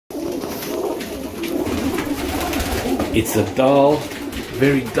It's a dull,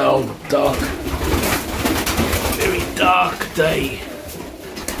 very dull, dark, very dark day.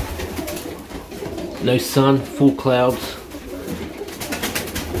 No sun, full clouds.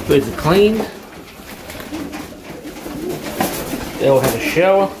 Birds are cleaned. They all have a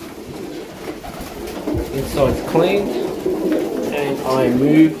shower. Inside's cleaned. And I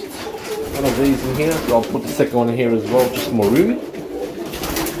moved one of these in here, so I'll put the second one in here as well, just more room.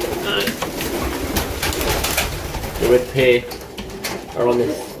 The red pair are on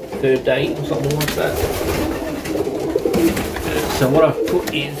this third day or something like that. So what I've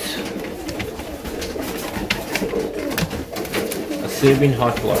put is a Serbian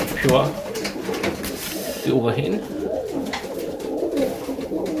Highflyer, pure silver hen.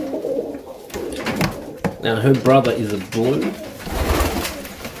 Now her brother is a blue.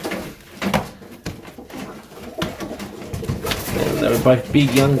 And they were both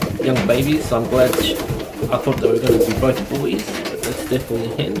big young babies, so I'm glad. I thought they were going to be both boys, but that's definitely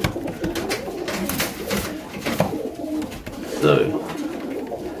a hen. So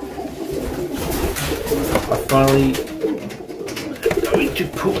I finally am going to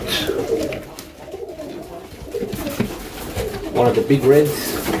put one of the big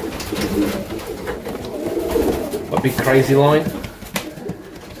reds, my big crazy line.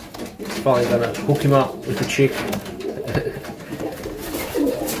 Finally going to hook him up with a chick.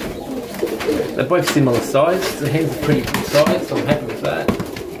 They're both similar size. The hens are pretty good size, so I'm happy with that.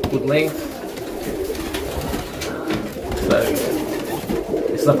 Good length. So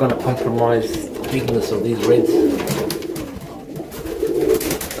it's not going to compromise the bigness of these reds.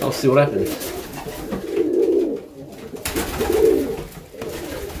 I'll see what happens.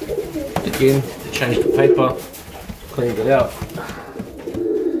 Again, to change the paper, cleaned it out.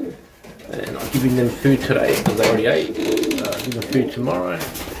 And I'm giving them food today because they already ate. I'll give them food tomorrow.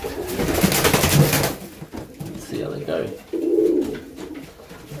 See how they go.